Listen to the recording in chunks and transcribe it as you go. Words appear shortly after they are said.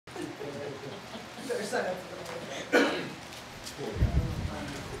We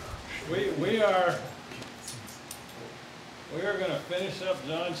are going to finish up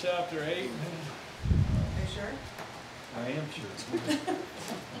John chapter 8. Are you sure? I am sure.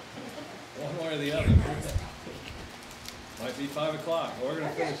 One way or the other. Might be 5 o'clock. We're going to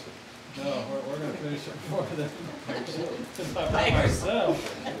finish it. No, we're going to finish it before then. Because I'm by myself.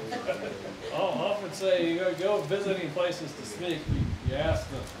 I'll often say, you go visiting places to speak, you ask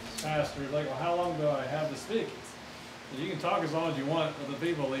the pastor, like, well, how long do I have to speak? You can talk as long as you want, but the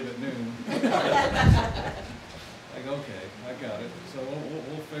people leave at noon. Like, okay, I got it. So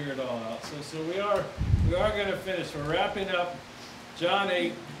we'll figure it all out. So we are going to finish. We're wrapping up John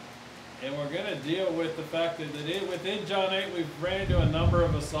 8, and we're going to deal with the fact that within John 8 we've ran into a number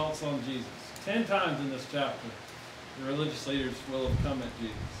of assaults on Jesus. 10 times in this chapter, the religious leaders will have come at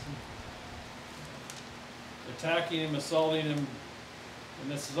Jesus, attacking him, assaulting him. And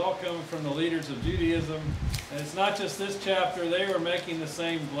this is all coming from the leaders of Judaism. And it's not just this chapter. They were making the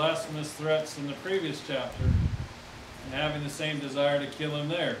same blasphemous threats in the previous chapter and having the same desire to kill him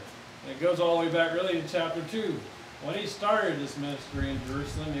there. And it goes all the way back really to chapter 2. When he started this ministry in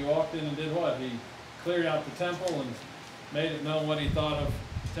Jerusalem, he walked in and did what? He cleared out the temple and made it known what he thought of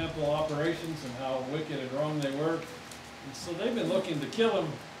temple operations and how wicked and wrong they were. And so they've been looking to kill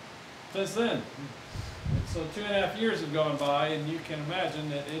him since then. And so 2.5 years have gone by, and you can imagine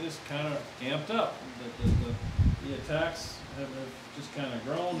that it is kind of amped up. The attacks have just kind of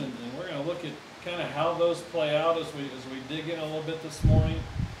grown, and we're going to look at kind of how those play out as we dig in a little bit this morning.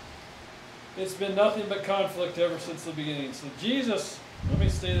 It's been nothing but conflict ever since the beginning. So Jesus, let me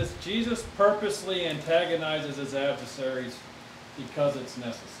say this, Jesus purposely antagonizes his adversaries because it's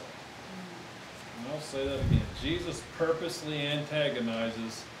necessary. And I'll say that again. Jesus purposely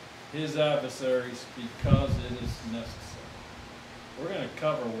antagonizes his adversaries because it is necessary. We're going to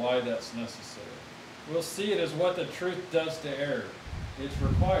cover why that's necessary. We'll see it as what the truth does to error. It's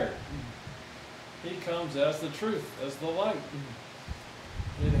required. He comes as the truth, as the light.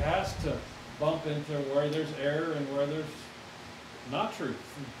 It has to bump into where there's error and where there's not truth.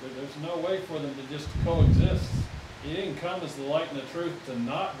 There's no way for them to just coexist. He didn't come as the light and the truth to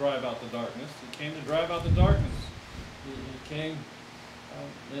not drive out the darkness. He came to drive out the darkness. He came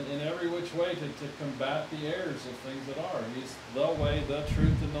in every which way to combat the errors of things that are. He's the way, the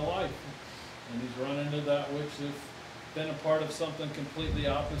truth, and the life. And he's run into that which has been a part of something completely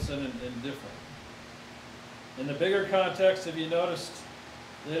opposite and different. In the bigger context, have you noticed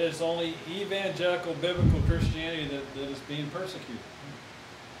that it's only evangelical biblical Christianity that is being persecuted?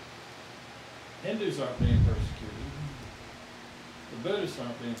 Hindus aren't being persecuted. The Buddhists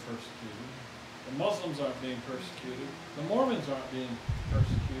aren't being persecuted. The Muslims aren't being persecuted. The Mormons aren't being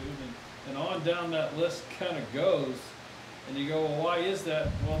persecuted. And on down that list kind of goes. And you go, well, why is that?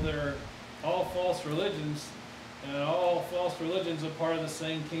 Well, they're all false religions, and all false religions are part of the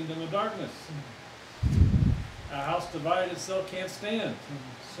same kingdom of darkness. A house divided itself can't stand.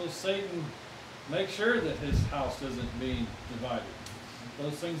 So Satan makes sure that his house isn't being divided.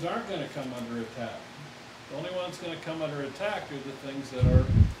 Those things aren't going to come under attack. The only ones going to come under attack are the things that are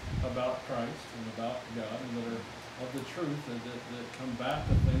about Christ and about God and that are of the truth and that combat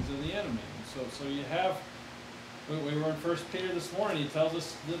the things of the enemy. And so you have, we were in 1 Peter this morning. He tells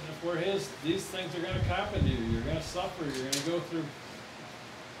us that if we're his, these things are going to happen to you. You're going to suffer. You're going to go through.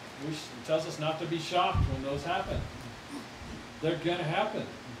 He tells us not to be shocked when those happen. They're going to happen.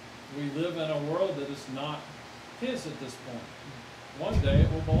 We live in a world that is not his at this point. One day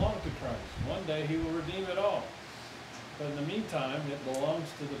it will belong to Christ. One day he will redeem it all. But in the meantime, it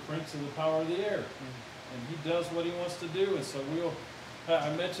belongs to the prince of the power of the air. And he does what he wants to do. And so I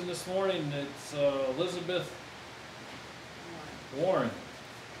mentioned this morning, it's Elizabeth Warren.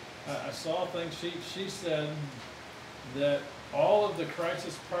 I saw things, she said that all of the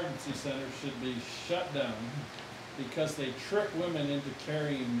crisis pregnancy centers should be shut down because they trick women into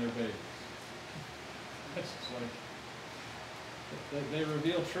carrying their babies. It's just like, they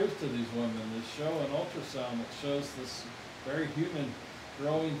reveal truth to these women. They show an ultrasound that shows this very human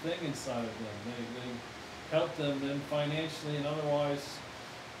growing thing inside of them. They help them then financially and otherwise,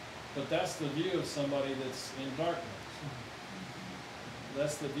 but that's the view of somebody that's in darkness.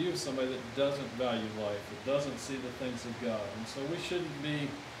 That's the view of somebody that doesn't value life, that doesn't see the things of God. And so we shouldn't be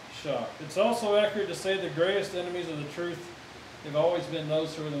shocked. It's also accurate to say the greatest enemies of the truth have always been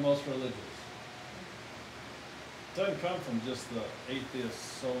those who are the most religious. It doesn't come from just the atheist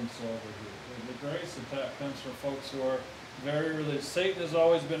so-and-so over here. The greatest attack comes from folks who are very religious. Satan has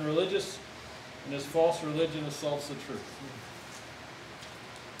always been religious, and his false religion assaults the truth.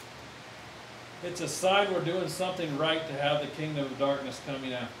 It's a sign we're doing something right to have the kingdom of darkness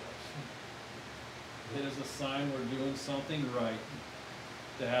coming after us. It is a sign we're doing something right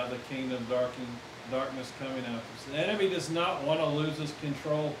to have the kingdom of darkness coming after us. The enemy does not want to lose his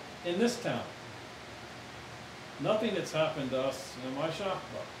control in this town. Nothing that's happened to us am I shocked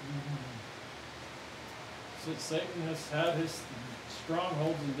about. Since Satan has had his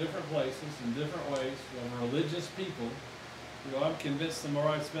strongholds in different places, in different ways, of religious people, who I'm convinced the more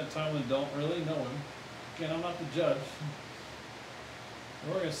I spent time with don't really know him. Again, I'm not the judge.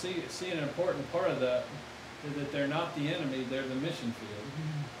 And we're going to see an important part of that, is that they're not the enemy, they're the mission field.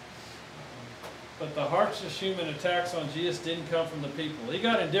 But the harshest human attacks on Jesus didn't come from the people. He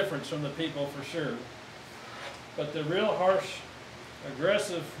got indifference from the people for sure. But the real harsh,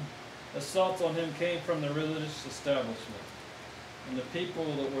 aggressive assaults on him came from the religious establishment and the people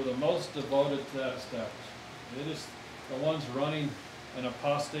that were the most devoted to that establishment. It is the ones running an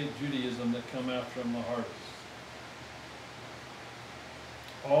apostate Judaism that come after him the hardest.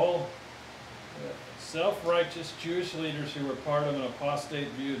 All self-righteous Jewish leaders who were part of an apostate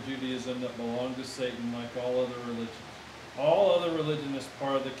view of Judaism that belonged to Satan, like all other religions. All other religion is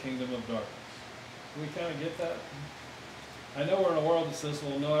part of the kingdom of darkness. Do we kind of get that? I know we're in a world that says,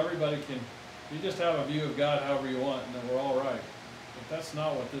 well, no, everybody can, you just have a view of God however you want, and then we're all right. But that's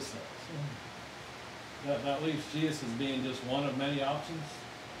not what this says. That leaves Jesus as being just one of many options.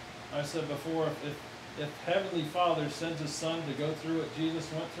 I said before, if Heavenly Father sends His Son to go through what Jesus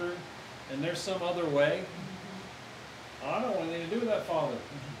went through, and there's some other way, I don't want anything to do with that Father.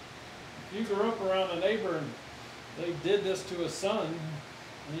 If you grew up around a neighbor and they did this to a son,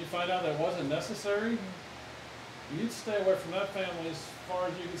 and you find out that it wasn't necessary, you'd stay away from that family as far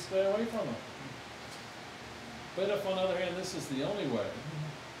as you could stay away from them. But if, on the other hand, this is the only way,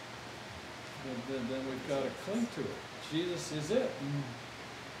 then we've got to cling to it. Jesus is it,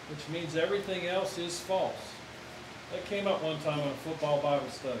 which means everything else is false. That came up one time in a football Bible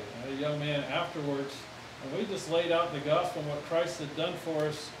study. I had a young man afterwards, and we just laid out the gospel and what Christ had done for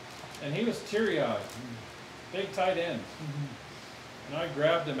us, and he was teary-eyed, big tight end. And I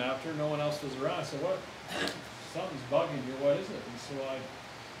grabbed him after, no one else was around. I said, what? Something's bugging you, what is it? And so I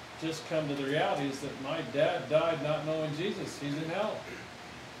just come to the reality is that my dad died not knowing Jesus. He's in hell.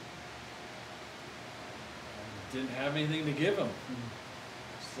 I didn't have anything to give him.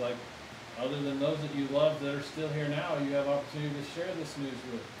 It's like, other than those that you love that are still here now, you have opportunity to share this news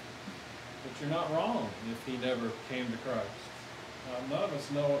with. But you're not wrong if he never came to Christ. None of us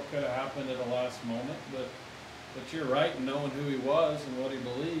know what could have happened at the last moment, but you're right in knowing who he was and what he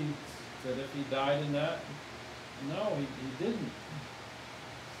believed, that if he died in that, no, he didn't.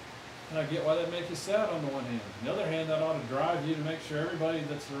 And I get why that makes you sad on the one hand. On the other hand, that ought to drive you to make sure everybody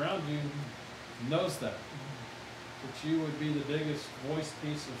that's around you knows that. That you would be the biggest voice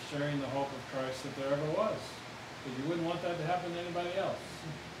piece of sharing the hope of Christ that there ever was. Because you wouldn't want that to happen to anybody else.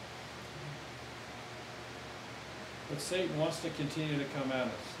 But Satan wants to continue to come at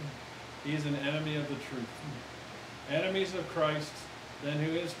us. He's an enemy of the truth. Enemies of Christ, then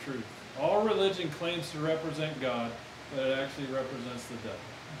who is truth? All religion claims to represent God, but it actually represents the devil.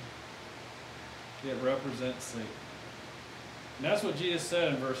 It represents Satan. And that's what Jesus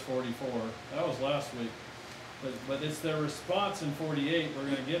said in verse 44. That was last week. But it's their response in 48 we're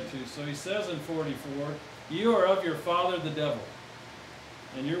going to get to. So he says in 44, you are of your father the devil,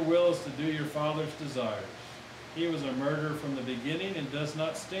 and your will is to do your father's desires. He was a murderer from the beginning and does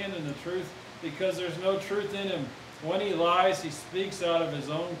not stand in the truth because there's no truth in him. When he lies, he speaks out of his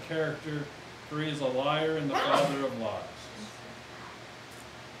own character, for he is a liar and the father of lies.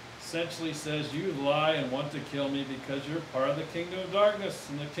 Essentially says, you lie and want to kill me because you're part of the kingdom of darkness,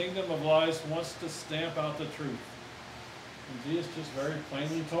 and the kingdom of lies wants to stamp out the truth. And Jesus just very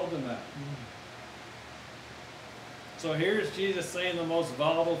plainly told them that. So here's Jesus saying the most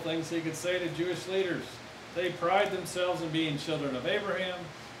volatile things he could say to Jewish leaders. They pride themselves in being children of Abraham,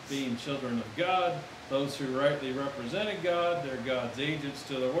 being children of God, those who rightly represented God, they're God's agents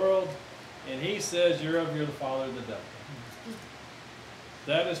to the world, and he says you're of your father the devil.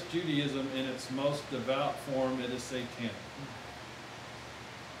 That is Judaism in its most devout form. It is satanic.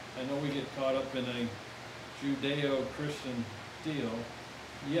 I know we get caught up in a Judeo-Christian deal.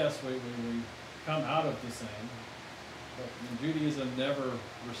 Yes, we come out of the same, but when Judaism never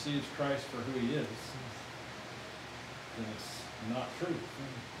receives Christ for who he is, then it's not true.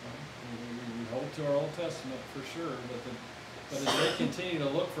 We hold to our Old Testament for sure, but as they continue to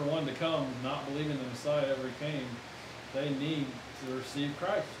look for one to come, not believing the Messiah ever came, they need to receive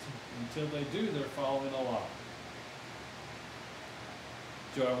Christ. Until they do, they're following a lie.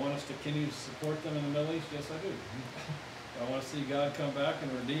 Do I want us to continue to support them in the Middle East? Yes, I do. Do I want to see God come back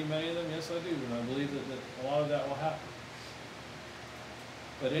and redeem many of them? Yes, I do. And I believe that a lot of that will happen.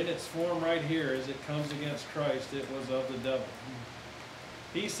 but in its form right here, as it comes against Christ, it was of the devil.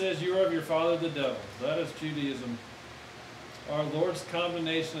 He says, you are of your father the devil. That is Judaism. Our Lord's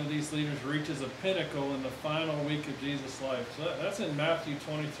condemnation of these leaders reaches a pinnacle in the final week of Jesus' life. So that's in Matthew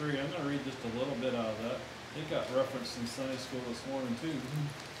 23. I'm going to read just a little bit out of that. It got referenced in Sunday school this morning too.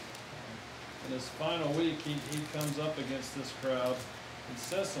 In his final week, he comes up against this crowd and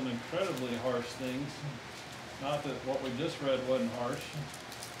says some incredibly harsh things. Not that what we just read wasn't harsh.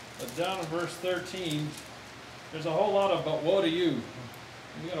 But down in verse 13, there's a whole lot of, but woe to you.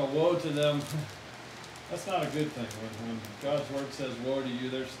 You're going to woe to them. That's not a good thing. When God's word says woe to you,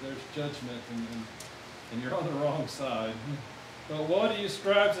 there's judgment, and you're on the wrong side. But woe to you,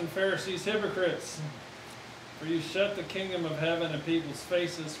 scribes and Pharisees, hypocrites! For you shut the kingdom of heaven in people's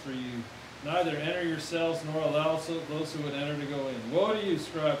faces, for you neither enter yourselves nor allow those who would enter to go in. Woe to you,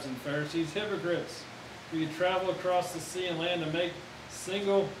 scribes and Pharisees, hypocrites! For you travel across the sea and land to make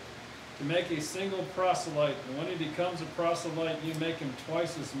a single proselyte, and when he becomes a proselyte, you make him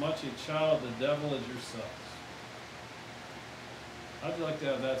twice as much a child of the devil as yourselves. How'd you like to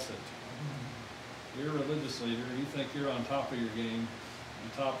have that said? You're a religious leader. You think you're on top of your game,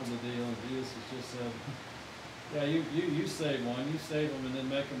 on top of the deal. And Jesus has just said, yeah, you save one, you save them, and then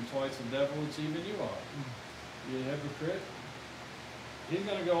make them twice the devil which even you are. You hypocrite. He's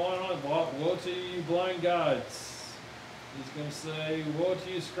going to go on and on. Woe to you, you blind guides. He's going to say, woe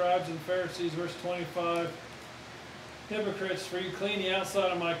to you, scribes and Pharisees, verse 25. Hypocrites, for you clean the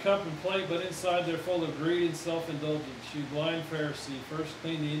outside of my cup and plate, but inside they're full of greed and self-indulgence. You blind Pharisee, first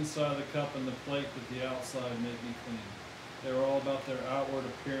clean the inside of the cup and the plate, but the outside make me clean. They were all about their outward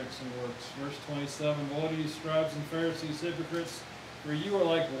appearance and works. Verse 27, woe to you, scribes and Pharisees, hypocrites, for you are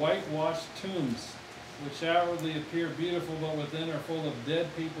like whitewashed tombs, which outwardly appear beautiful, but within are full of dead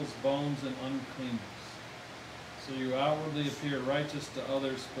people's bones and uncleanness. So you outwardly appear righteous to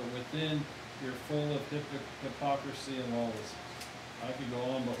others, but within you're full of hypocrisy and lawlessness. I could go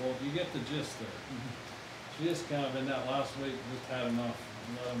on, but well, you get the gist there. She just kind of in that last week just had enough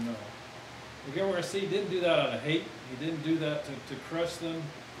and let them know. Again, we're going to see he didn't do that out of hate. He didn't do that to crush them.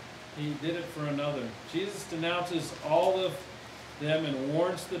 He did it for another. Jesus denounces all of them and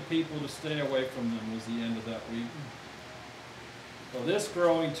warns the people to stay away from them was the end of that week. Well, this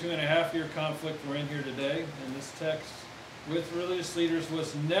growing 2.5-year conflict we're in here today, in this text, with religious leaders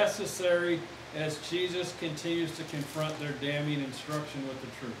was necessary as Jesus continues to confront their damning instruction with the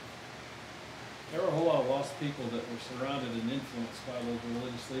truth. There were a whole lot of lost people that were surrounded and influenced by those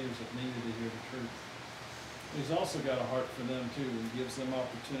religious leaders that needed to hear the truth. He's also got a heart for them too, and gives them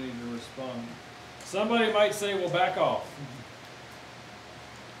opportunity to respond. Somebody might say, well, back off.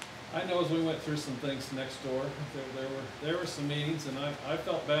 I know as we went through some things next door, there were some meetings, and I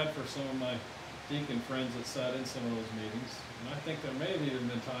felt bad for some of my deacon friends that sat in some of those meetings. And I think there may have even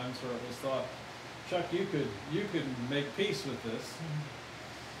been times where it was thought, Chuck, you could make peace with this.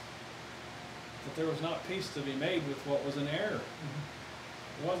 But there was not peace to be made with what was an error.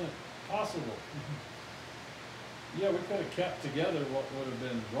 It wasn't possible. Yeah, we could have kept together what would have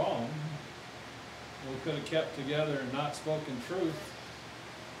been wrong. We could have kept together and not spoken truth.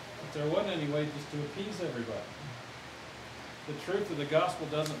 But there wasn't any way just to appease everybody. The truth of the gospel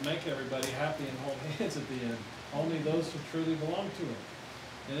doesn't make everybody happy and hold hands at the end. Only those who truly belong to him.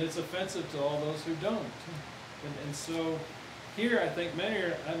 And it's offensive to all those who don't. And so here I think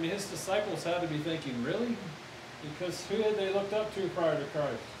his disciples had to be thinking, really? Because who had they looked up to prior to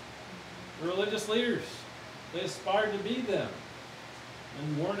Christ? The religious leaders. They aspired to be them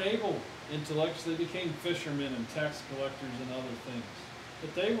and weren't able intellectually. They became fishermen and tax collectors and other things.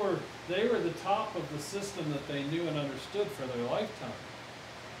 But they were the top of the system that they knew and understood for their lifetime.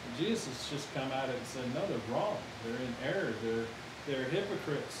 And Jesus just come at it and said, no, they're wrong. They're in error. They're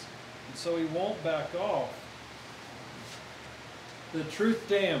hypocrites. And so he won't back off. The truth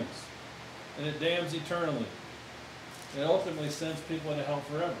damns, and it damns eternally. It ultimately sends people to hell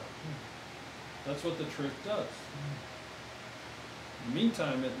forever. That's what the truth does. In the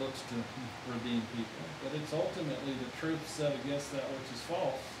meantime, it looks to redeem people, but it's ultimately the truth set against that which is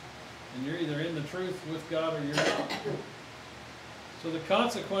false. And you're either in the truth with God or you're not. So the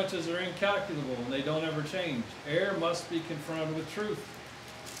consequences are incalculable and they don't ever change. Error must be confronted with truth.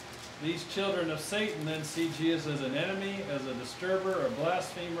 These children of Satan then see Jesus as an enemy, as a disturber, a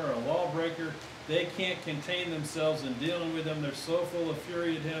blasphemer, a lawbreaker. They can't contain themselves in dealing with him. They're so full of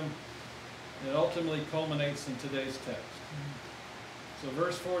fury at him. It ultimately culminates in today's text. So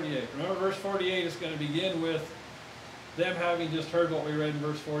verse 48. Remember, verse 48 is going to begin with them having just heard what we read in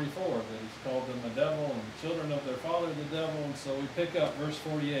verse 44, that he's called them a devil and the children of their father the devil. And so we pick up verse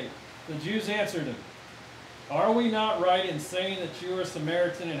 48. The Jews answered him, Are we not right in saying that you are a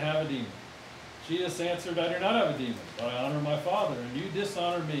Samaritan and have a demon? Jesus answered, I do not have a demon, but I honor my Father, and you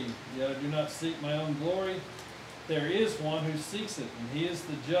dishonor me. Yet I do not seek my own glory. There is one who seeks it, and he is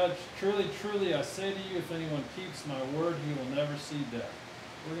the judge. Truly, truly, I say to you, if anyone keeps my word, he will never see death.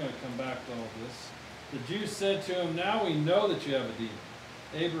 We're going to come back to all this. The Jews said to him, now we know that you have a demon.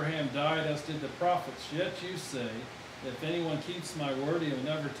 Abraham died, as did the prophets. Yet you say, if anyone keeps my word, he will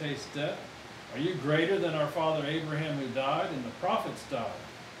never taste death. Are you greater than our father Abraham, who died, and the prophets died?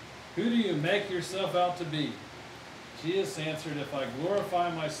 Who do you make yourself out to be? Jesus answered, if I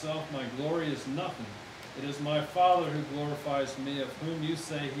glorify myself, my glory is nothing. It is my Father who glorifies me, of whom you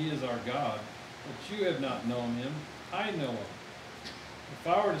say he is our God. But you have not known him. I know him. If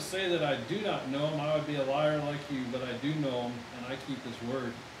I were to say that I do not know him, I would be a liar like you, but I do know him, and I keep his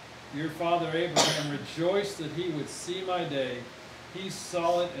word. Your father Abraham rejoiced that he would see my day. He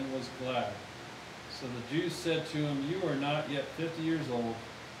saw it and was glad. So the Jews said to him, you are not yet 50 years old,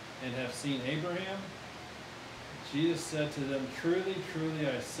 and have seen Abraham? Jesus said to them, truly, truly,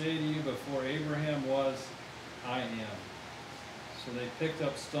 I say to you, before Abraham was, I am. So they picked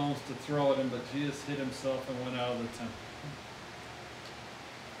up stones to throw at him, but Jesus hid himself and went out of the temple.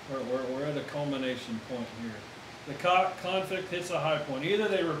 We're at a culmination point here. The conflict hits a high point. Either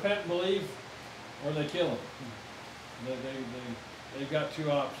they repent and believe, or they kill him. They've got two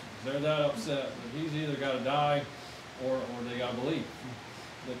options. They're that upset that he's either got to die, or they got to believe.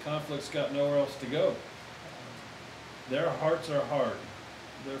 The conflict's got nowhere else to go. Their hearts are hard.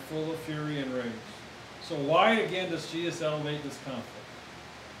 They're full of fury and rage. So why again does Jesus elevate this conflict?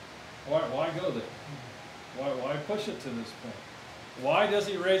 Why go there? Why push it to this point? Why does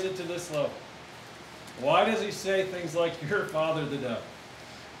he raise it to this level? Why does he say things like, your father the devil?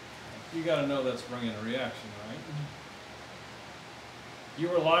 You got to know that's bringing a reaction, right? You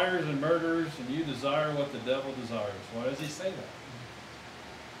are liars and murderers, and you desire what the devil desires. Why does he say that?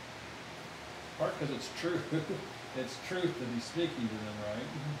 Part because it's true. It's truth that he's speaking to them, right?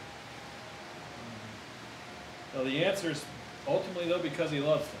 Now the answer is ultimately, though, because he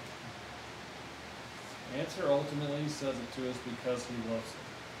loves them. The answer ultimately, he says it to us, because he loves them.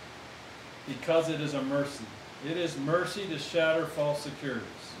 Because it is a mercy. It is mercy to shatter false securities.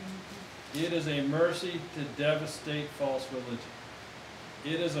 It is a mercy to devastate false religion.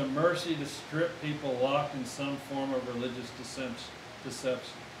 It is a mercy to strip people locked in some form of religious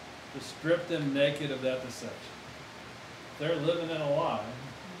deception. To strip them naked of that deception. They're living in a lie,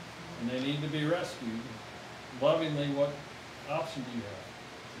 and they need to be rescued. Lovingly, what option do you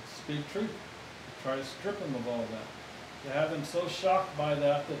have? To speak truth. To try to strip them of all that. To have them so shocked by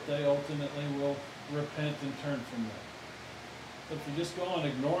that they ultimately will repent and turn from that. But if you just go on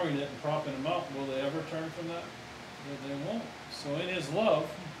ignoring it and propping them up, will they ever turn from that? They won't. So in his love,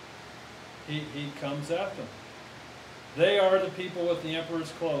 he comes at them. They are the people with the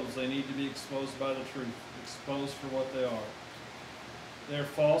emperor's clothes. They need to be exposed by the truth, exposed for what they are. Their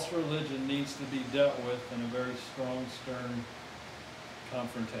false religion needs to be dealt with in a very strong, stern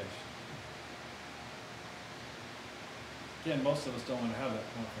confrontation. Again, most of us don't want to have that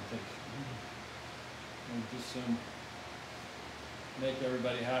confrontation. We just soon make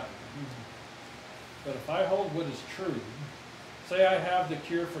everybody happy. But if I hold what is true, say I have the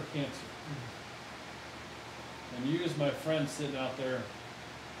cure for cancer, and you as my friend sitting out there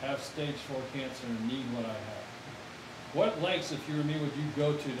have stage 4 cancer and need what I have. What lengths, if you were me, would you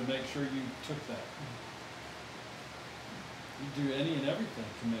go to make sure you took that? You'd do any and everything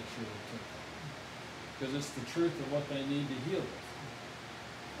to make sure they took that. Because it's the truth of what they need to heal with.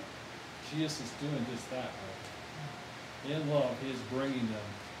 Jesus is doing just that, right? In love, he is bringing them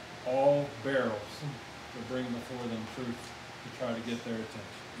all barrels to bring before them truth to try to get their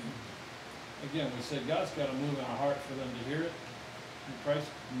attention. Again, we said God's got to move in our heart for them to hear it. And Christ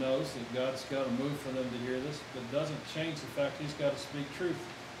knows that God's got to move for them to hear this, but it doesn't change the fact he's got to speak truth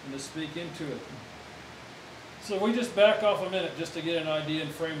and to speak into it. So we just back off a minute just to get an idea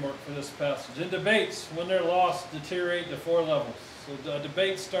and framework for this passage. In debates, when they're lost, deteriorate to 4 levels. So a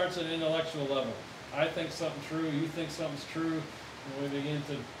debate starts at an intellectual level. I think something's true, you think something's true, and we begin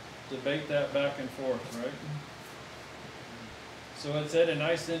to debate that back and forth, right? So it's at a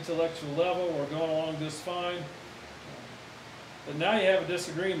nice intellectual level. We're going along just fine. But now you have a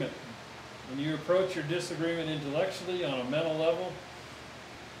disagreement. When you approach your disagreement intellectually on a mental level,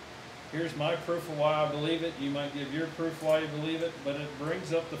 here's my proof of why I believe it. You might give your proof why you believe it, but it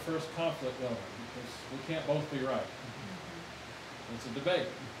brings up the first conflict level because we can't both be right. It's a debate.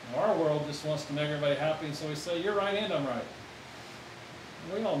 Our world just wants to make everybody happy, and so we say, you're right and I'm right.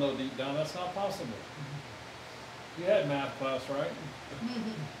 We all know deep down that's not possible. You had math class, right?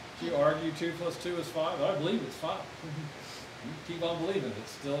 If you argue 2 plus 2 is 5, I believe it's 5. You keep on believing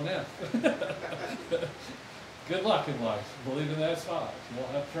it's still an F. Good luck in life, believing that's 5. You'll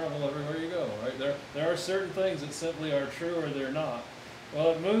have trouble everywhere you go, right? There are certain things that simply are true or they're not. Well,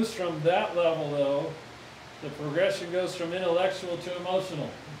 it moves from that level, though. The progression goes from intellectual to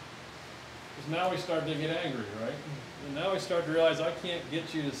emotional. Because now we start to get angry, right? And now we start to realize I can't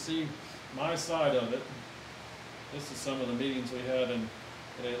get you to see my side of it. This is some of the meetings we had at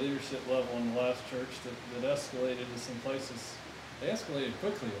a leadership level in the last church that escalated to some places. They escalated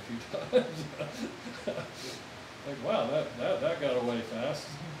quickly a few times. Like, wow, that got away fast.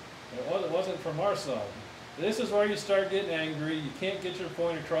 It wasn't from our side. This is where you start getting angry. You can't get your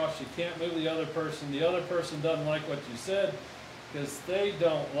point across. You can't move the other person. The other person doesn't like what you said because they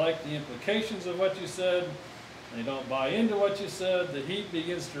don't like the implications of what you said. They don't buy into what you said. The heat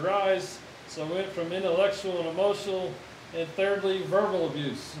begins to rise. So we went from intellectual and emotional, and thirdly, verbal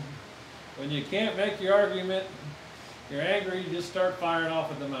abuse. When you can't make your argument, you're angry, you just start firing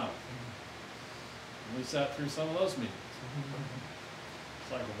off at the mouth. And we sat through some of those meetings.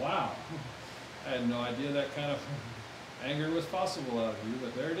 It's like, wow. I had no idea that kind of anger was possible out of you,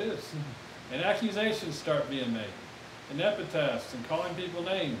 but there it is. And accusations start being made, and epitaphs, and calling people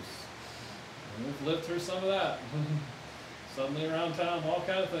names. And we've lived through some of that. Suddenly around town, all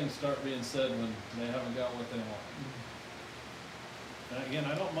kinds of things start being said when they haven't got what they want. And again,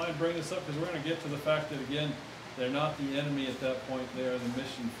 I don't mind bringing this up because we're going to get to the fact that, again, they're not the enemy at that point. They are the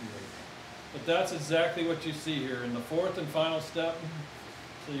mission field. But that's exactly what you see here in the fourth and final step.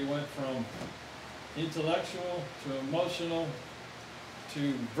 So you went from intellectual to emotional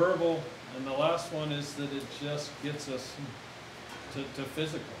to verbal, and the last one is that it just gets us to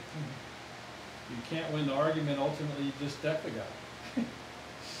physical. You can't win the argument, ultimately you just deck the guy.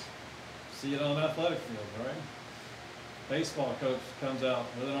 See it on an athletic field, right? Baseball coach comes out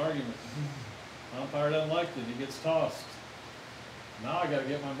with an argument. Umpire doesn't like it, he gets tossed. Now I gotta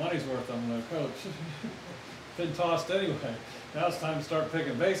get my money's worth on the coach. Been tossed anyway. Now it's time to start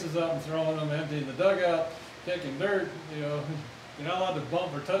picking bases up and throwing them, emptying the dugout, kicking dirt. You know, you're not allowed to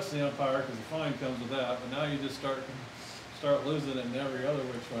bump or touch the umpire because the fine comes with that. But now you just start losing it in every other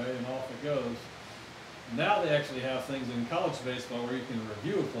which way, and off it goes. Now they actually have things in college baseball where you can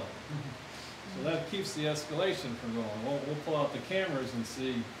review a play. So that keeps the escalation from going. We'll pull out the cameras and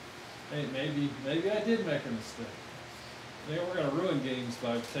see, hey, maybe I did make a mistake. We're going to ruin games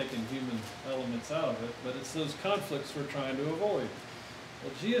by taking human elements out of it, but it's those conflicts we're trying to avoid.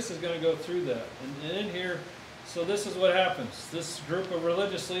 Well, Jesus is going to go through that. And in here, so this is what happens. This group of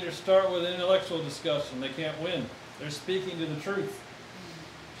religious leaders start with an intellectual discussion. They can't win. They're speaking to the truth.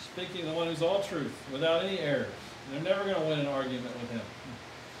 Speaking to the one who's all truth, without any errors. They're never going to win an argument with him.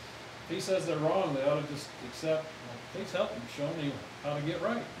 If he says they're wrong, they ought to just accept, well, please help them, show me how to get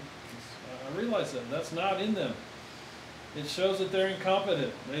right. I realize that. That's not in them. It shows that they're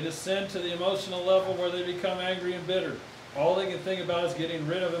incompetent. They descend to the emotional level where they become angry and bitter. All they can think about is getting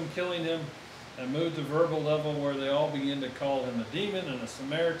rid of him, killing him, and move to verbal level where they all begin to call him a demon and a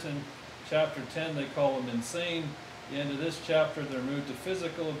Samaritan. Chapter 10, they call him insane. The end of this chapter, they're moved to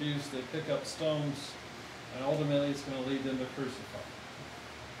physical abuse. They pick up stones, and ultimately it's going to lead them to crucify.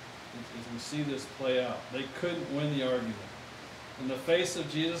 As we see this play out, they couldn't win the argument. In the face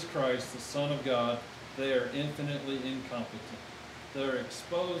of Jesus Christ, the Son of God, they are infinitely incompetent. They're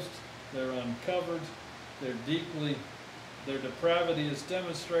exposed, they're uncovered, their depravity is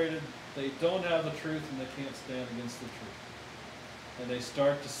demonstrated, they don't have the truth, and they can't stand against the truth. And they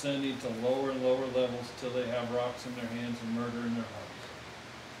start descending to lower and lower levels till they have rocks in their hands and murder in their hearts.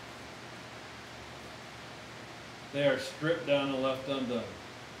 They are stripped down and left undone.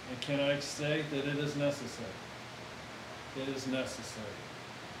 And can I say that it is necessary? It is necessary.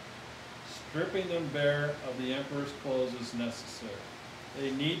 Stripping them bare of the emperor's clothes is necessary.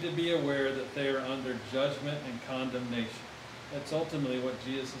 They need to be aware that they are under judgment and condemnation. That's ultimately what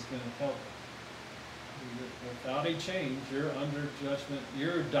Jesus is going to tell them. Without a change, you're under judgment.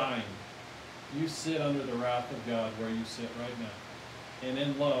 You're dying. You sit under the wrath of God where you sit right now. And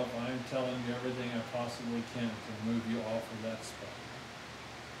in love, I'm telling you everything I possibly can to move you off of that spot.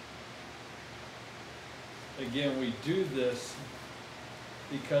 Again, we do this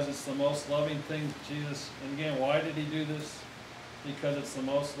because it's the most loving thing Jesus, and again, why did he do this? Because it's the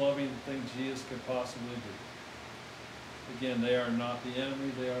most loving thing Jesus could possibly do. Again, they are not the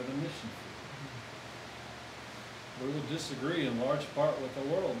enemy, they are the mission. We will disagree in large part with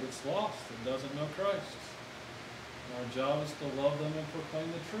the world that's lost, that doesn't know Christ. And our job is to love them and proclaim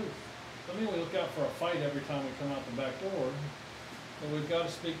the truth. Doesn't mean we look out for a fight every time we come out the back door, but we've got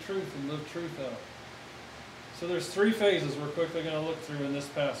to speak truth and live truth out. So there's three phases we're quickly going to look through in this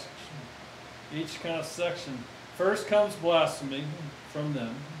passage. Each kind of section. First comes blasphemy from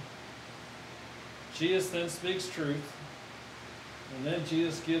them. Jesus then speaks truth. And then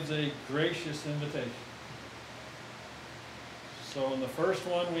Jesus gives a gracious invitation. So in the first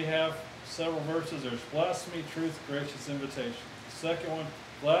one we have several verses. There's blasphemy, truth, gracious invitation. The second one,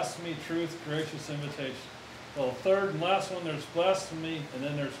 blasphemy, truth, gracious invitation. Well, the third and last one, there's blasphemy, and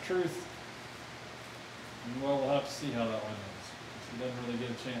then there's truth. And well, we'll have to see how that one ends. He doesn't really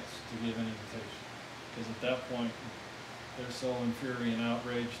get a chance to give an invitation. Because at that point, they're so infuriated and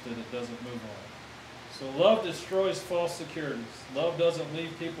outraged that it doesn't move on. So love destroys false securities. Love doesn't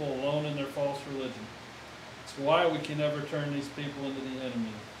leave people alone in their false religion. It's why we can never turn these people into the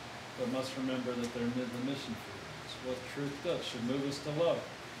enemy, but must remember that they're the mission field. It's what truth does. Should move us to love.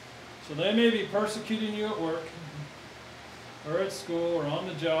 So they may be persecuting you at work, or at school, or on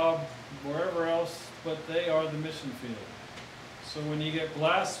the job, wherever else, but they are the mission field. So when you get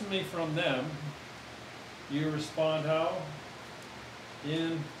blasphemy from them, you respond how?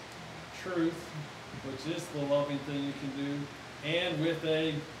 In truth, which is the loving thing you can do, and with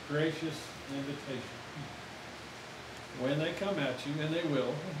a gracious invitation. When they come at you, and they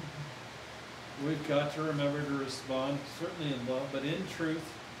will, we've got to remember to respond, certainly in love, but in truth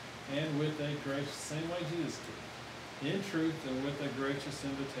and with a gracious, same way Jesus did. In truth and with a gracious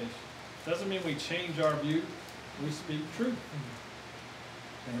invitation. Doesn't mean we change our view. We speak truth.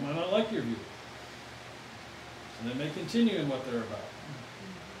 They might not like your view. So they may continue in what they're about.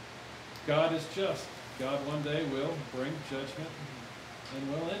 God is just. God one day will bring judgment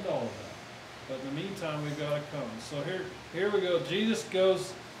and will end all of that. But in the meantime, we've got to come. So here we go. Jesus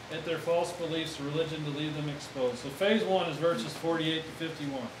goes at their false beliefs, religion, to leave them exposed. So phase one is verses 48 to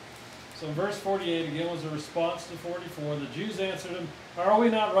 51. So in verse 48, again, was a response to 44. The Jews answered him, "Are we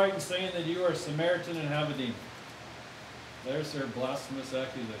not right in saying that you are a Samaritan and have a demon?" There's their blasphemous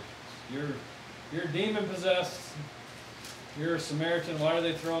accusations. You're demon-possessed. You're a Samaritan. Why are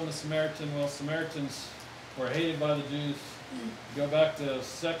they throwing the Samaritan? Well, Samaritans were hated by the Jews. Go back to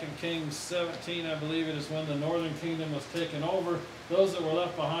 2 Kings 17, I believe it is, when the northern kingdom was taken over. Those that were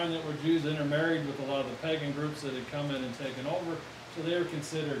left behind that were Jews intermarried with a lot of the pagan groups that had come in and taken over. So they were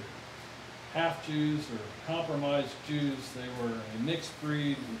considered half-Jews or compromised Jews. They were a mixed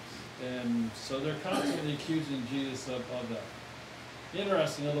breed. And so they're constantly accusing Jesus of that.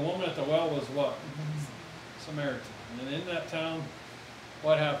 Interesting, the woman at the well was what? Samaritan. And in that town,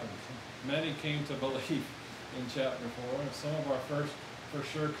 what happened? Many came to believe in chapter 4. And some of our first, for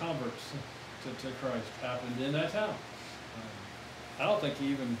sure, converts to Christ happened in that town. I don't think he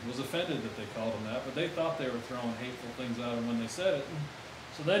even was offended that they called him that, but they thought they were throwing hateful things at him when they said it.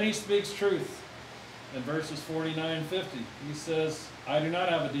 So then he speaks truth in verses 49 and 50. He says, "I do not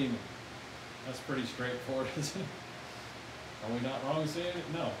have a demon." That's pretty straightforward, isn't it? Are we not wrong in saying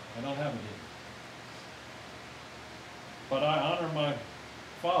it? No, I don't have a demon. But I honor my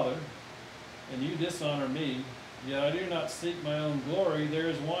Father, and you dishonor me. Yet I do not seek my own glory. There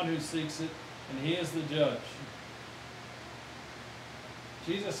is one who seeks it, and he is the judge.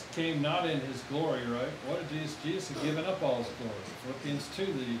 Jesus came not in his glory, right? What did Jesus? Jesus had given up all his glory. Philippians 2,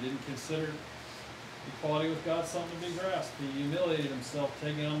 that he didn't consider equality with God something to be grasped. He humiliated himself,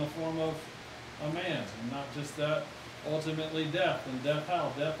 taking on the form of a man. And not just that, ultimately death. And death how?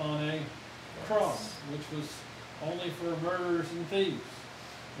 Death on a cross, which was only for murderers and thieves.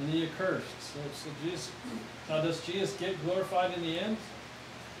 And he accursed. So Jesus, now does Jesus get glorified in the end?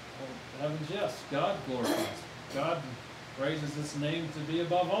 Well, heavens, yes. God glorifies. God raises his name to be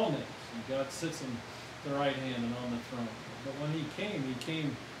above all names. And God sits in the right hand and on the throne. But when he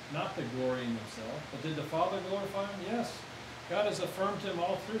came not to glory in himself. But did the Father glorify him? Yes. God has affirmed him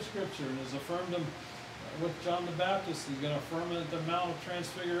all through Scripture and has affirmed him with John the Baptist. He's going to affirm him at the Mount of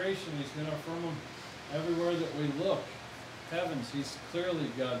Transfiguration. He's going to affirm him everywhere that we look. Heavens, he's clearly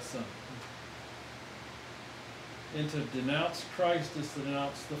God's Son. And to denounce Christ is to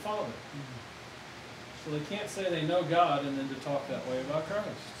denounce the Father. So they can't say they know God and then to talk that way about Christ.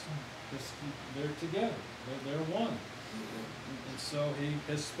 They're together. They're one. And so he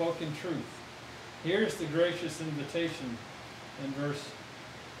has spoken truth. Here's the gracious invitation in verse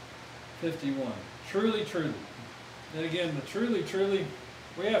 51. Truly, truly. And again, the truly, truly,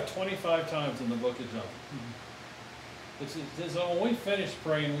 we have 25 times in the book of John. So when we finish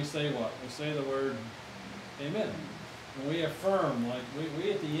praying, we say what? We say the word amen. And we affirm, like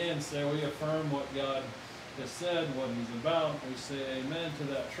we at the end say, we affirm what God has said, what he's about. We say amen to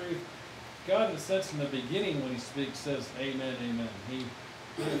that truth. God, in a sense, in the beginning when he speaks, says amen, amen. He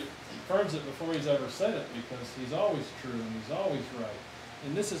affirms it before he's ever said it because he's always true and he's always right.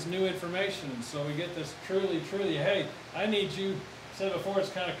 And this is new information, and so we get this truly, hey, I need you, said before,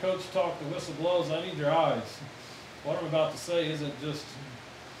 it's kind of coach talk, the whistle blows, I need your eyes. What I'm about to say isn't just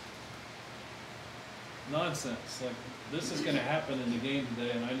nonsense. Like, this is going to happen in the game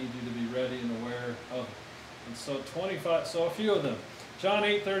today, and I need you to be ready and aware of it. And so 25, so a few of them. John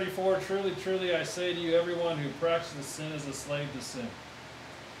 8:34, truly, I say to you, everyone who practices sin is a slave to sin.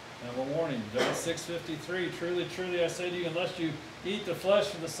 And a warning, John 6:53, truly, I say to you, unless you eat the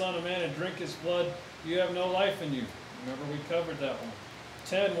flesh of the Son of Man and drink his blood, you have no life in you. Remember, we covered that one.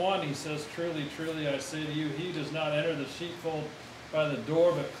 10:1, he says, truly, I say to you, he does not enter the sheepfold by the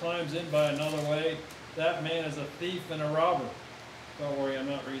door, but climbs in by another way. That man is a thief and a robber. Don't worry, I'm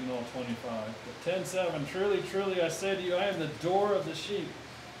not reading all 25. But 10:7, truly, I say to you, I am the door of the sheep.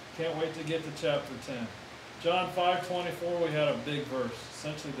 Can't wait to get to chapter 10. John 5:24, we had a big verse,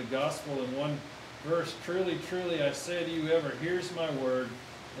 essentially the gospel in one verse. Truly, I say to you, whoever hears my word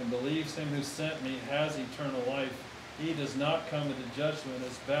and believes him who sent me has eternal life. He does not come into judgment,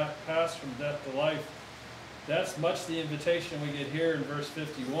 is passed from death to life. That's much the invitation we get here in verse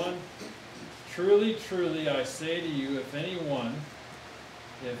 51. Truly, I say to you, if anyone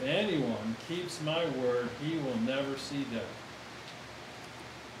keeps my word, he will never see death.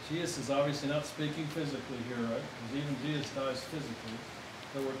 Jesus is obviously not speaking physically here, right? Because even Jesus dies physically.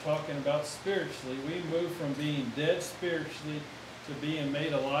 But we're talking about spiritually. We move from being dead spiritually to being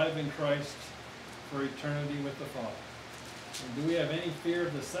made alive in Christ for eternity with the Father. And do we have any fear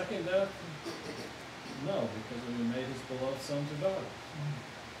of the second death? No, because we've been made his beloved sons or daughters.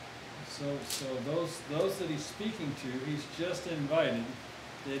 So those that he's speaking to, he's just invited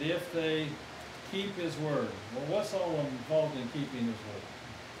that if they keep his word. Well, what's all involved in keeping his word?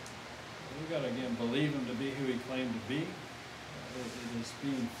 We've got to, again, believe him to be who he claimed to be. It is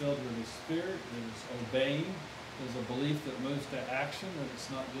being filled with his Spirit. It is obeying. It is a belief that moves to action, that it's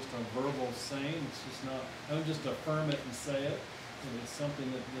not just a verbal saying. It's just not, I don't just affirm it and say it. It is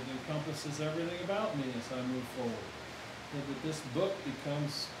something that encompasses everything about me as I move forward. That this book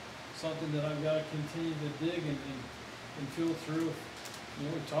becomes something that I've got to continue to dig and feel through. You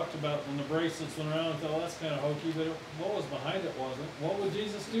know, we talked about when the bracelets went around, I thought, well, that's kind of hokey, but what was behind it wasn't. What would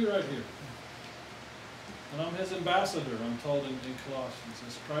Jesus do right here? And I'm his ambassador, I'm told in Colossians.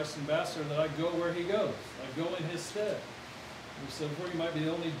 As Christ's ambassador, that I go where he goes. I go in his stead. We said before, you might be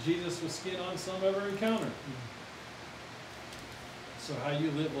the only Jesus with skin on some ever encountered. So how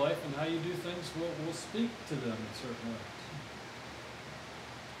you live life and how you do things will speak to them in certain ways.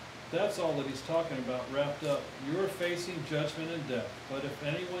 That's all that he's talking about wrapped up. You're facing judgment and death. But if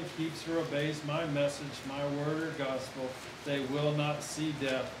anyone keeps or obeys my message, my word or gospel, they will not see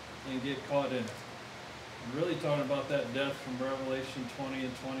death and get caught in it. I'm really talking about that death from Revelation 20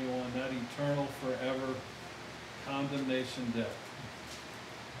 and 21, that eternal, forever condemnation death.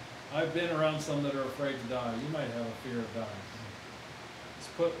 I've been around some that are afraid to die. You might have a fear of dying. It's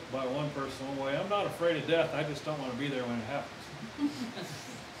put by one person one way. I'm not afraid of death. I just don't want to be there when it happens.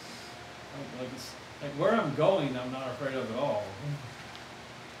 Like where I'm going, I'm not afraid of at all.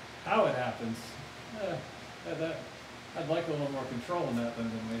 How it happens, I'd like a little more control in that than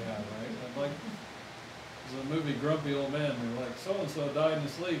we have, right? I'd like, there's a movie, Grumpy Old Men, they're like, so-and-so died in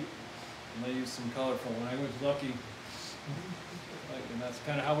his sleep. And they use some colorful language, lucky. Like, and that's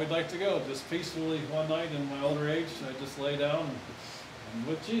kind of how we'd like to go, just peacefully one night in my older age, I just lay down and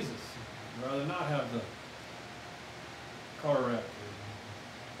with Jesus. I'd rather not have the car wreck,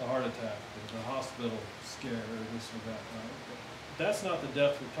 the heart attack, or the hospital scare, or this or that. Right? But that's not the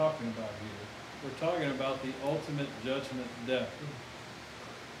death we're talking about here. We're talking about the ultimate judgment death.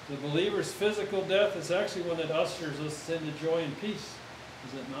 The believer's physical death is actually one that ushers us into joy and peace,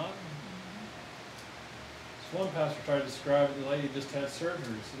 is it not? So one pastor tried to describe it, the lady just had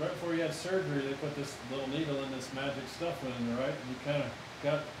surgery. So right before you had surgery, they put this little needle in this magic stuff in there, right? And you kind of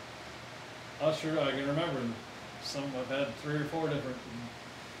got ushered, I can remember, I've had 3 or 4 different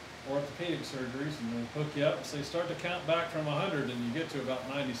orthopedic surgeries, and they hook you up and say start to count back from 100, and you get to about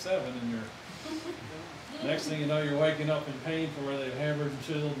 97, and you're next thing you know you're waking up in pain for where they've hammered and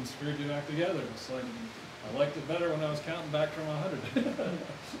chiseled and screwed you back together. It's like I liked it better when I was counting back from 100.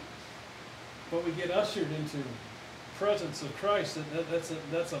 But we get ushered into presence of Christ.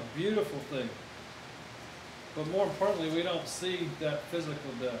 That's a beautiful thing. But more importantly, we don't see that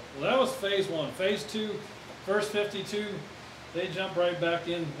physical death. Well, that was phase 1. Phase 2, verse 52. They jump right back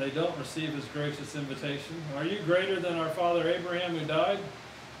in. They don't receive his gracious invitation. Are you greater than our father Abraham who died?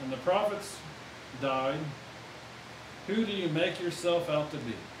 And the prophets died. Who do you make yourself out to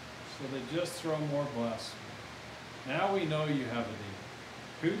be? So they just throw more blasphemy. Now we know you have a demon.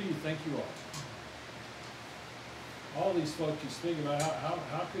 Who do you think you are? all these folks you speak about,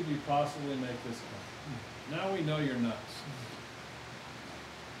 how could you possibly make this claim? Now we know you're nuts.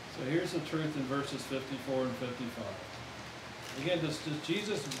 So here's the truth in verses 54 and 55. Again, does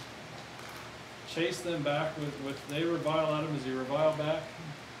Jesus chase them back with they revile Adam? Does he revile back?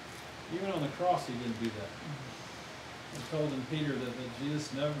 Even on the cross he didn't do that. I told in Peter that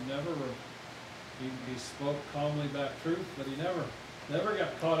Jesus he spoke calmly back truth, but he never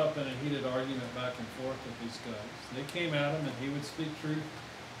got caught up in a heated argument back and forth with these guys. They came at him and he would speak truth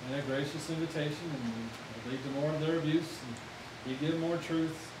and a gracious invitation, and it would lead to more of their abuse, and he'd give more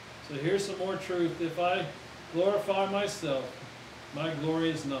truth. So here's some more truth. If I glorify myself, my glory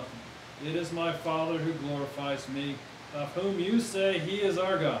is nothing. It is my Father who glorifies me, of whom you say he is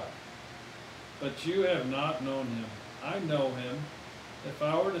our God. But you have not known him. I know him. If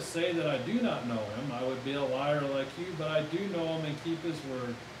I were to say that I do not know him, I would be a liar like you, but I do know him and keep his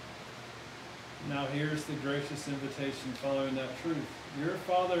word. Now here's the gracious invitation following that truth. Your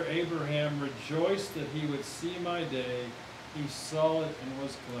father Abraham rejoiced that he would see my day. He saw it and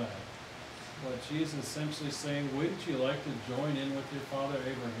was glad. What Jesus is essentially saying, wouldn't you like to join in with your father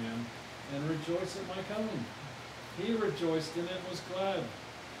Abraham and rejoice at my coming? He rejoiced in it and was glad.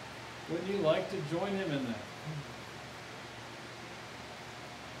 Wouldn't you like to join him in that?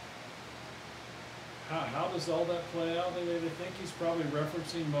 How does all that play out? They think he's probably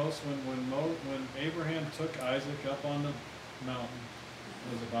referencing most when Abraham took Isaac up on the mountain,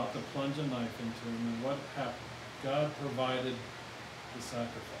 was about to plunge a knife into him, and what happened? God provided the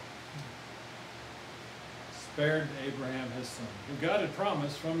sacrifice. Spared Abraham his son, who God had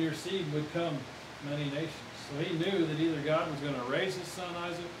promised from your seed would come many nations. So he knew that either God was going to raise his son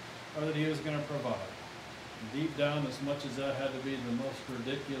Isaac or that he was going to provide. And deep down, as much as that had to be the most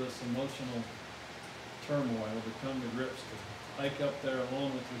ridiculous emotional turmoil to come to grips to hike up there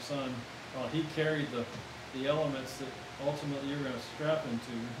alone with your son while he carried the elements that ultimately you're going to strap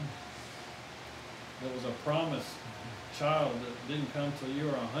into. That was a promised child that didn't come till you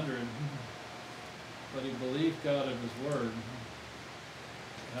were 100, but he believed God at his word.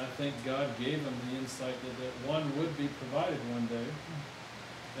 And I think God gave him the insight that one would be provided one day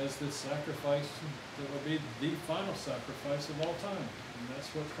as this sacrifice that would be the final sacrifice of all time. And that's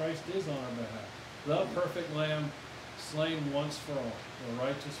what Christ is on our behalf. The perfect Lamb, slain once for all, the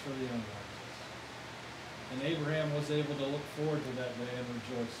righteous for the unrighteous. And Abraham was able to look forward to that day and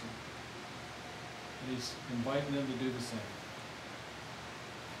rejoice. And he's inviting them to do the same.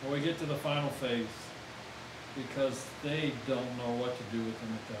 When we get to the final phase, because they don't know what to do with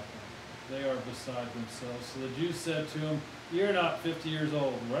him at that point. They are beside themselves. So the Jews said to him, you're not 50 years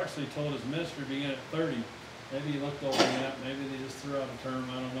old. We're actually told his ministry began at 30. Maybe he looked older than that. Maybe they just threw out a term.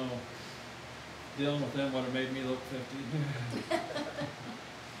 I don't know. Dealing with them would have made me look 50.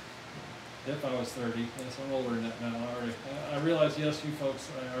 If I was 30. Yes, I'm older than that now already. I realize, yes, you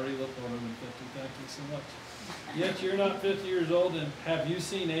folks, I already look older than 50. Thank you so much. Yet you're not 50 years old, and have you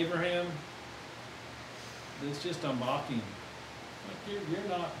seen Abraham? It's just a mocking. Like you're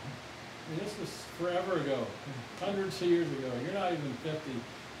not, I mean, this was forever ago, hundreds of years ago. You're not even 50.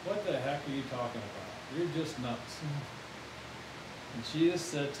 What the heck are you talking about? You're just nuts. And Jesus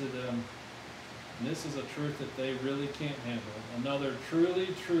said to them, and this is a truth that they really can't handle. Another, truly,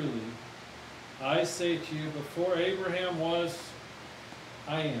 truly, I say to you, before Abraham was,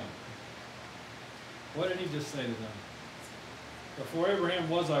 I am. What did he just say to them? Before Abraham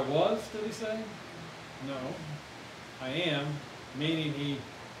was, I was, did he say? No. I am, meaning he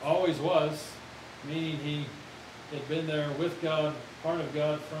always was, meaning he had been there with God, part of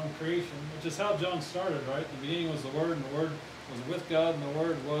God from creation, which is how John started, right? The beginning was the Word, and the Word was with God, and the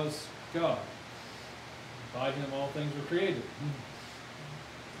Word was God. By him all things were created.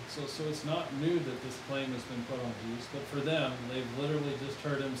 So it's not new that this claim has been put on Jesus, but for them, they've literally just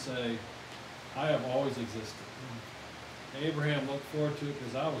heard him say, I have always existed. Abraham looked forward to it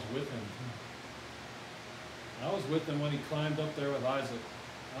because I was with him. I was with him when he climbed up there with Isaac.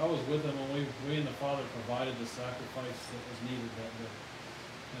 I was with him when we and the Father provided the sacrifice that was needed that day.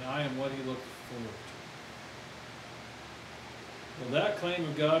 And I am what he looked forward to. Well, that claim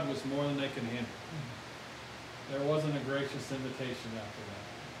of God was more than they could handle. There wasn't a gracious invitation after that.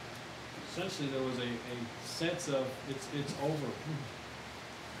 Essentially, there was a sense of it's over.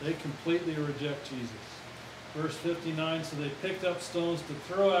 They completely reject Jesus. Verse 59, so they picked up stones to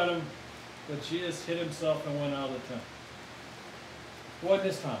throw at him, but Jesus hid himself and went out of the temple. It wasn't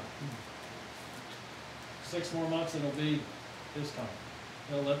his time. 6 more months, it'll be his time.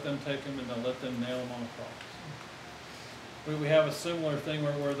 He'll let them take him and they'll let them nail him on a cross. We have a similar thing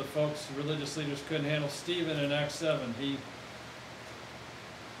where the folks, religious leaders, couldn't handle Stephen in Acts 7. He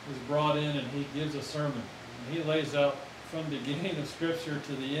was brought in and he gives a sermon. And he lays out from the beginning of Scripture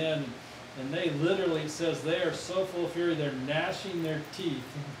to the end, and they literally, it says, they are so full of fury, they're gnashing their teeth,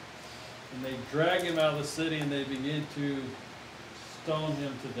 and they drag him out of the city, and they begin to stone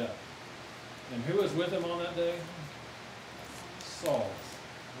him to death. And who was with him on that day? Saul,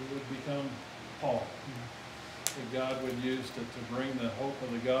 who would become Paul, that God would use to bring the hope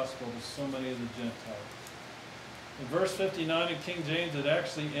of the gospel to so many of the Gentiles. In verse 59 in King James, it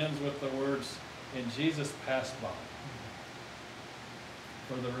actually ends with the words, and Jesus passed by.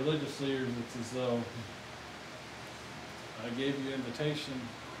 For the religious leaders, it's as though I gave you invitation,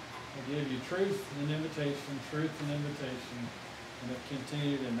 I gave you truth and invitation, and it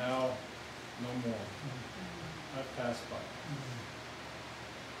continued, and now no more. I've passed by.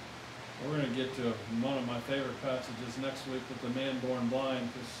 We're going to get to one of my favorite passages next week with the man born blind,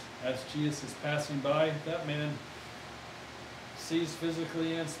 because as Jesus is passing by, that man sees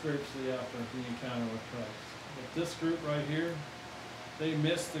physically and spiritually after the encounter with Christ. But this group right here, they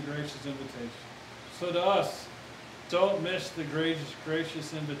missed the gracious invitation. So to us, don't miss the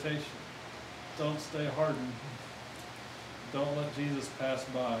gracious invitation. Don't stay hardened. Don't let Jesus pass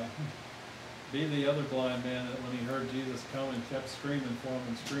by. Be the other blind man that when he heard Jesus coming, kept screaming for him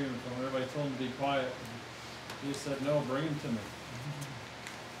and screaming for him. Everybody told him to be quiet. He said, no, bring him to me.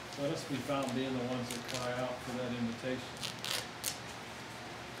 Let us be found being the ones that cry out for that invitation.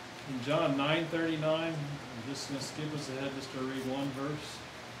 In John 9:39, I'm just going to skip us ahead just to read one verse.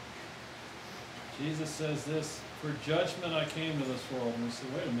 Jesus says this, for judgment I came to this world. And we say,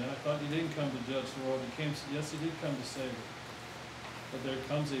 wait a minute, I thought you didn't come to judge the world. Yes, he did come to save it. But there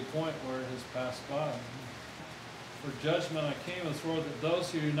comes a point where it has passed by. For judgment I came to this world, that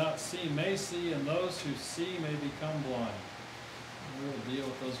those who do not see may see, and those who see may become blind. And we will deal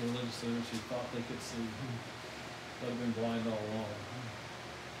with those religious leaders who thought they could see, but have been blind all along.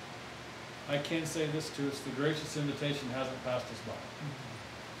 I can say this to us, the gracious invitation hasn't passed us by.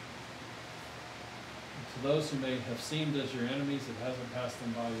 To those who may have seemed as your enemies, it hasn't passed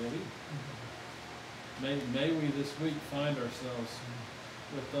them by yet either. May we this week find ourselves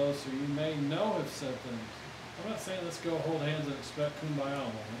with those who you may know have said things. I'm not saying let's go hold hands and expect kumbaya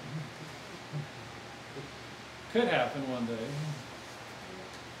moment. Could happen one day.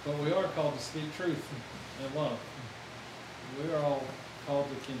 But we are called to speak truth and love. We are all called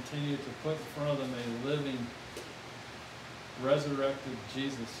to continue to put in front of them a living, resurrected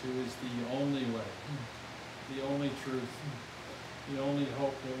Jesus, who is the only way, the only truth, the only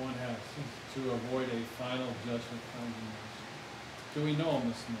hope that one has to avoid a final judgment condemnation. Do we know him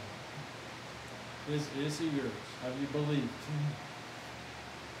this morning? Is he yours? Have you believed?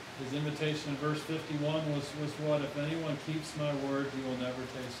 His invitation in verse 51 was what? If anyone keeps my word, you will never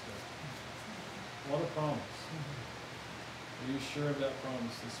taste it. What a promise. Are you sure of that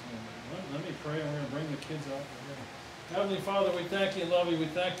promise this morning? Let me pray, and we're going to bring the kids up. Heavenly Father, we thank you and love you. We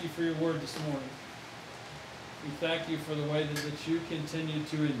thank you for your word this morning. We thank you for the way that you continue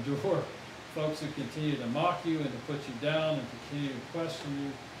to endure folks who continue to mock you and to put you down and continue to question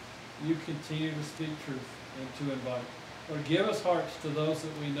you. You continue to speak truth and to invite. Lord, give us hearts to those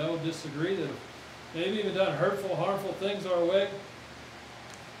that we know disagree, that have maybe even done hurtful, harmful things our way.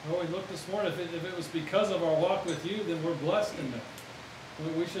 Oh, we looked this morning, if it was because of our walk with you, then we're blessed in that.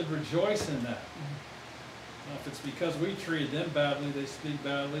 We should rejoice in that. Now, if it's because we treated them badly, they speak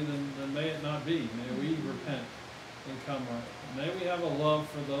badly, then may it not be. May we repent and come right. May we have a love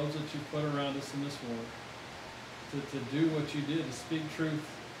for those that you put around us in this world, to do what you did, to speak truth,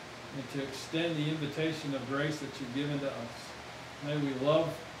 and to extend the invitation of grace that you've given to us. May we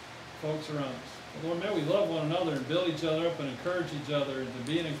love folks around us. Lord, may we love one another and build each other up and encourage each other, and to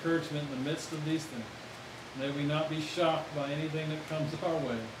be an encouragement in the midst of these things. May we not be shocked by anything that comes our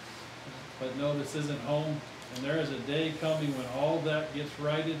way, but know this isn't home, and there is a day coming when all that gets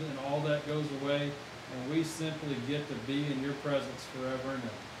righted and all that goes away, and we simply get to be in your presence forever and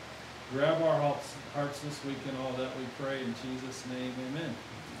ever. Grab our hearts this week in all that we pray in Jesus' name, amen.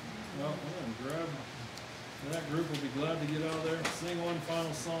 Well, grab. That group will be glad to get out of there. Sing one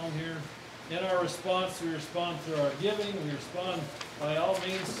final song here. In our response, we respond through our giving. We respond by all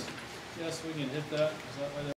means. Yes, we can hit that. Is that right there?